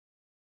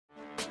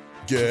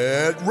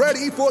Get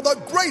ready for the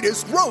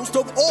greatest roast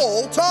of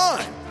all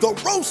time, the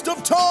Roast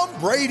of Tom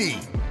Brady,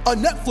 a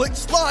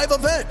Netflix live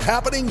event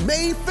happening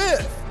May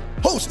 5th.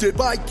 Hosted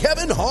by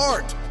Kevin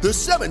Hart, the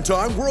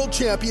 7-time world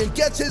champion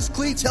gets his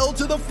cleats held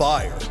to the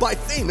fire by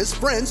famous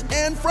friends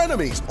and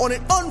frenemies on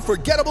an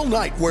unforgettable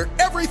night where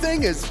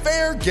everything is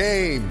fair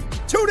game.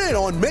 Tune in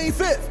on May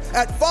 5th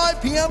at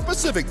 5 p.m.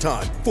 Pacific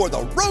time for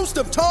the Roast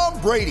of Tom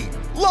Brady,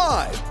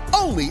 live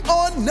only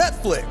on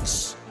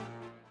Netflix.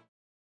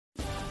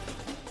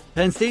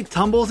 Penn State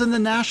tumbles in the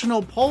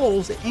national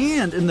polls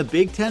and in the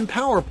Big Ten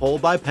Power Poll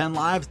by Penn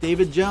Live's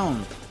David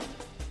Jones.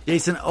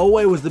 Jayson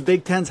Oweh was the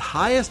Big Ten's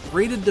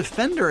highest-rated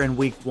defender in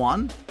Week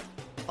 1.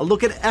 A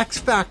look at X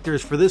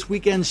factors for this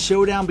weekend's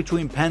showdown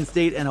between Penn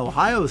State and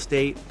Ohio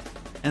State,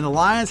 and the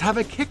Lions have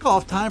a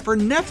kickoff time for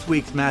next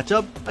week's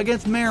matchup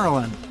against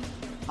Maryland.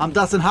 I'm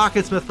Dustin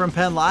Hockensmith from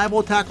Penn Live.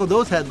 We'll tackle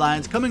those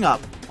headlines coming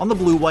up on the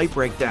Blue White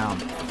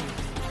Breakdown.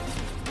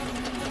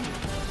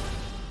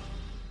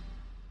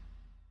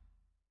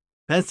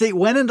 Penn State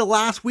went into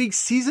last week's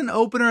season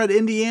opener at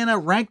Indiana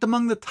ranked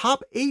among the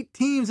top 8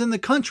 teams in the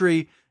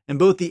country in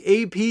both the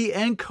AP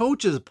and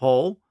coaches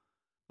poll.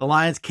 The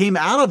Lions came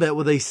out of it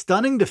with a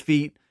stunning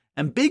defeat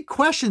and big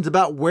questions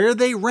about where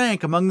they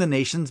rank among the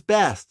nation's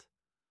best.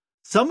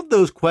 Some of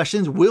those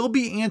questions will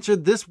be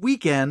answered this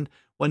weekend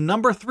when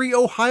number 3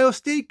 Ohio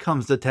State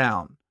comes to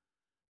town.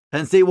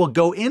 Penn State will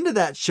go into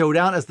that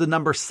showdown as the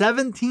number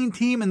 17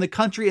 team in the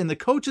country in the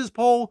coaches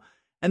poll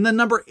and the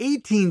number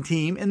 18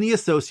 team in the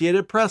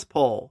Associated Press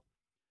poll.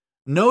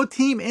 No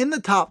team in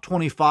the top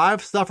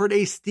 25 suffered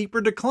a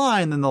steeper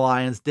decline than the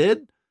Lions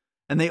did,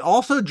 and they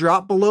also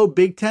dropped below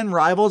Big Ten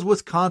rivals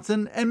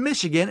Wisconsin and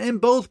Michigan in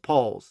both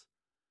polls.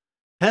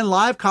 Penn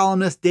Live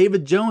columnist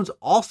David Jones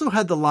also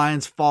had the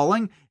Lions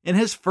falling in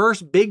his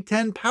first Big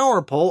Ten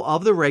Power Poll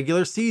of the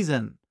regular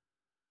season.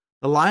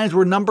 The Lions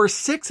were number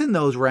 6 in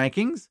those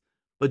rankings,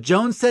 but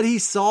Jones said he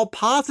saw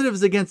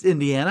positives against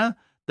Indiana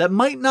that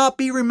might not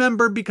be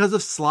remembered because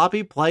of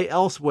sloppy play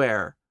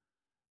elsewhere.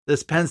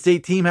 This Penn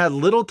State team had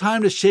little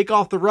time to shake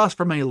off the rust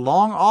from a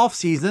long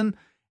offseason,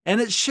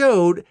 and it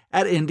showed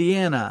at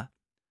Indiana.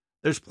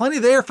 There's plenty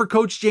there for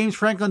Coach James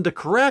Franklin to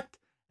correct,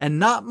 and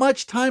not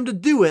much time to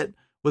do it,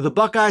 with the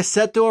Buckeyes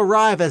set to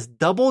arrive as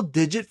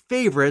double-digit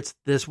favorites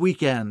this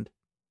weekend.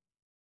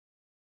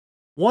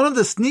 One of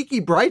the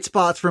sneaky bright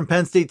spots from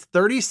Penn State's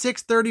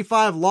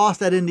 36-35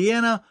 loss at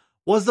Indiana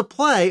was the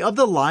play of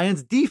the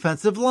Lions'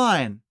 defensive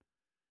line.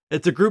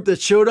 It's a group that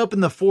showed up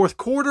in the fourth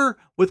quarter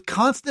with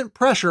constant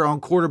pressure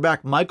on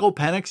quarterback Michael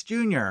Penix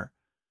Jr.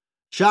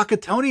 Shaka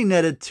Toney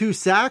netted 2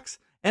 sacks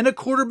and a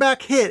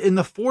quarterback hit in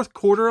the fourth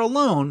quarter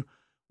alone,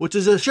 which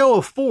is a show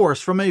of force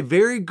from a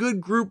very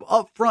good group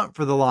up front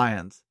for the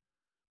Lions.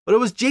 But it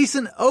was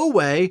Jayson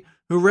Oweh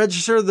who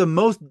registered the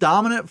most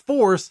dominant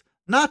force,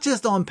 not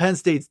just on Penn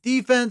State's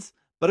defense,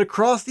 but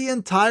across the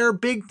entire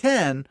Big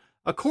Ten,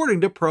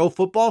 according to Pro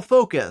Football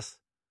Focus.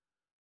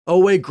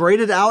 Oweh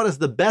graded out as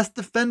the best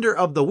defender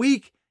of the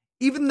week,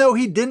 even though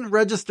he didn't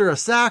register a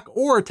sack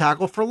or a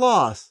tackle for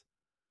loss.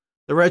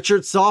 The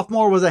redshirt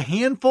sophomore was a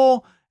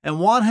handful and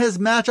won his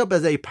matchup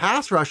as a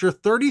pass rusher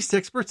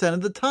 36%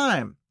 of the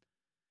time.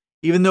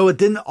 Even though it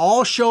didn't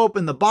all show up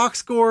in the box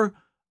score,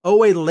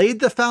 Oweh laid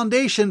the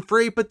foundation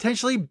for a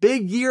potentially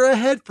big year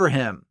ahead for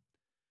him.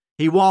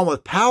 He won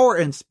with power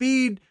and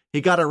speed, he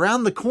got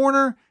around the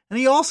corner, and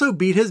he also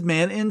beat his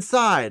man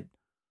inside.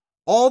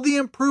 All the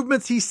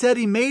improvements he said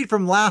he made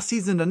from last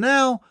season to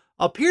now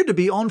appeared to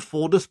be on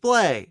full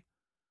display.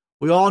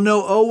 We all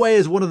know Oweh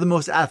is one of the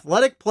most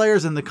athletic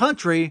players in the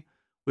country.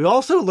 We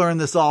also learned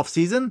this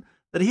offseason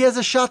that he has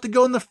a shot to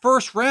go in the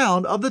first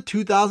round of the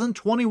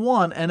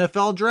 2021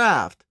 NFL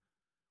Draft.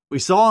 We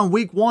saw in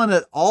Week 1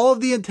 that all of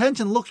the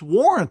attention looks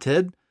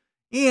warranted,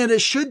 and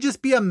it should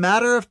just be a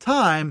matter of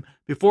time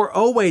before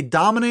Oweh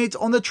dominates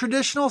on the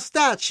traditional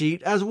stat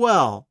sheet as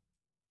well.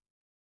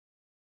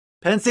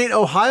 Penn State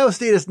Ohio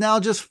State is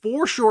now just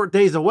 4 short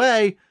days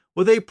away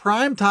with a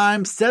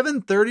primetime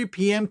 7:30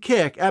 p.m.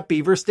 kick at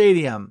Beaver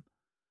Stadium.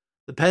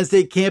 The Penn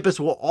State campus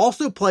will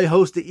also play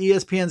host to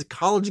ESPN's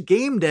College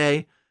Game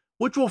Day,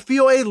 which will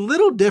feel a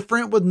little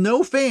different with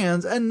no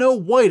fans and no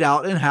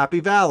whiteout in Happy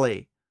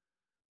Valley.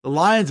 The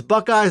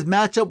Lions-Buckeyes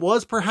matchup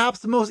was perhaps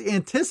the most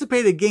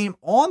anticipated game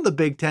on the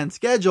Big Ten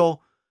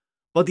schedule,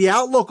 but the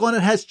outlook on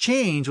it has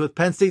changed with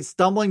Penn State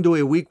stumbling to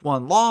a Week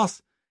 1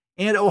 loss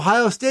and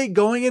Ohio State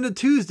going into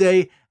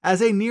Tuesday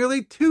as a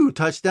nearly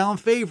 2-touchdown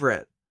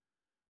favorite.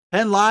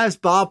 Penn Live's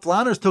Bob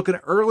Flounders took an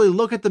early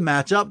look at the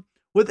matchup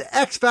with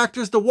X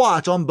factors to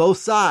watch on both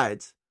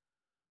sides.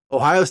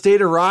 Ohio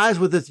State arrives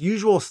with its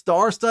usual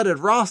star-studded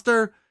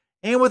roster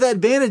and with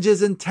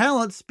advantages in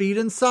talent, speed,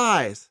 and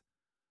size.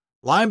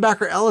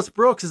 Linebacker Ellis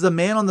Brooks is a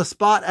man on the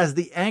spot as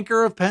the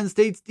anchor of Penn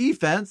State's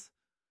defense.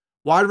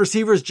 Wide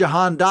receivers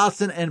Jahan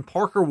Dotson and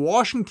Parker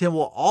Washington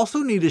will also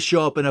need to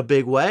show up in a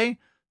big way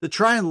to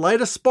try and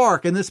light a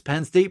spark in this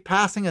Penn State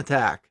passing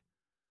attack.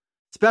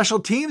 Special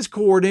teams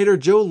coordinator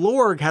Joe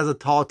Lorg has a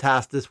tall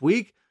task this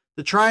week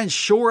to try and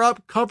shore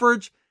up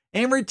coverage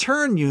and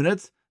return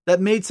units that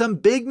made some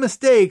big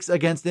mistakes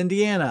against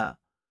Indiana.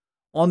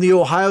 On the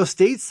Ohio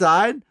State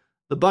side,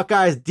 the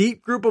Buckeyes'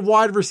 deep group of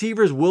wide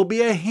receivers will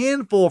be a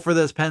handful for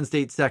this Penn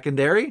State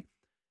secondary,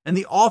 and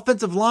the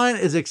offensive line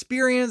is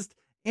experienced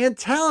and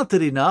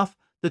talented enough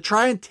to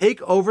try and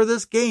take over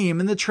this game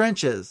in the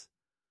trenches.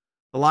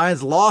 The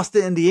Lions lost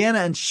to Indiana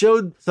and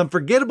showed some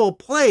forgettable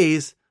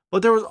plays,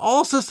 but there was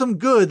also some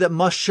good that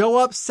must show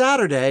up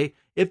Saturday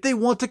if they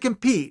want to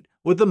compete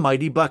with the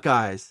mighty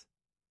Buckeyes.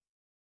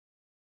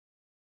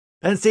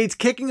 Penn State's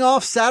kicking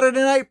off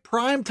Saturday night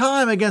prime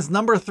time against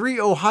number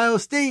 3 Ohio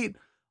State,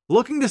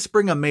 looking to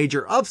spring a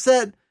major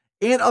upset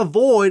and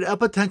avoid a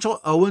potential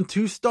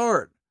 0-2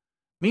 start.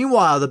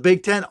 Meanwhile, the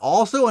Big Ten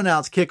also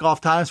announced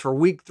kickoff times for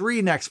Week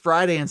 3 next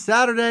Friday and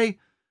Saturday.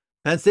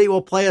 Penn State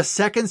will play a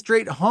second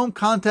straight home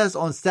contest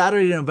on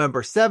Saturday,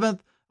 November 7th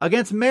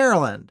against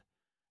Maryland.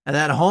 And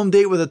that home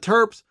date with the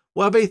Terps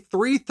will have a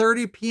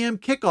 3:30 p.m.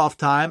 kickoff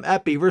time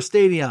at Beaver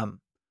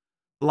Stadium.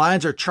 The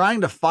Lions are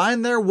trying to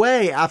find their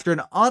way after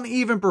an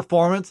uneven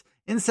performance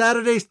in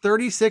Saturday's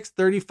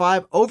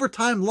 36-35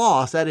 overtime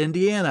loss at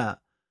Indiana.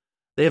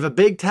 They have a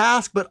big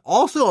task, but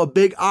also a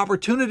big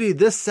opportunity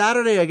this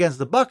Saturday against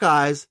the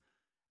Buckeyes.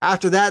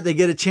 After that, they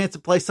get a chance to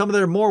play some of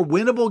their more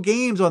winnable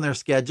games on their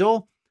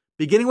schedule,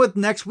 beginning with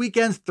next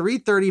weekend's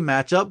 3:30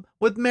 matchup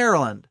with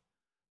Maryland.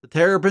 The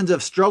Terrapins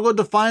have struggled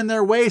to find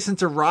their way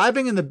since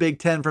arriving in the Big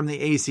Ten from the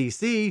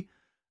ACC.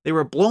 They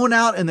were blown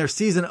out in their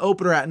season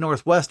opener at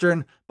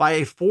Northwestern by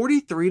a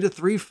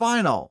 43-3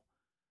 final.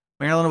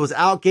 Maryland was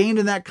outgained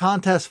in that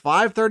contest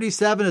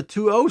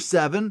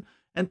 537-207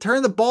 and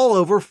turned the ball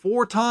over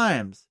 4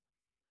 times.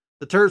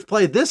 The Terps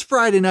play this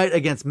Friday night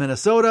against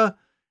Minnesota,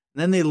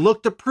 and then they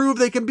look to prove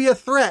they can be a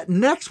threat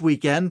next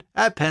weekend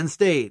at Penn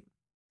State.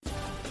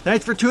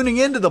 Thanks for tuning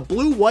in to the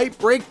Blue White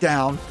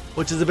Breakdown,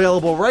 which is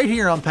available right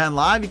here on Penn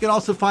Live. You can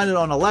also find it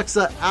on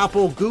Alexa,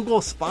 Apple,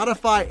 Google,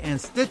 Spotify, and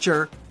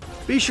Stitcher.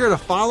 Be sure to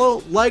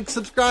follow, like,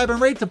 subscribe,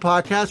 and rate the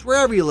podcast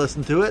wherever you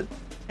listen to it,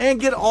 and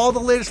get all the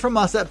latest from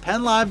us at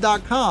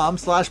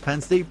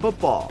PennLive.com/Penn State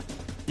Football.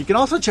 You can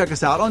also check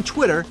us out on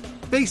Twitter,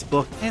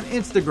 Facebook, and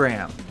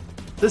Instagram.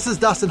 This is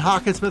Dustin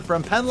Hawkinsmith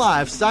from Penn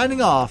Live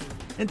signing off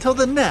until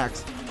the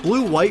next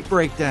Blue White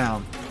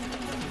Breakdown.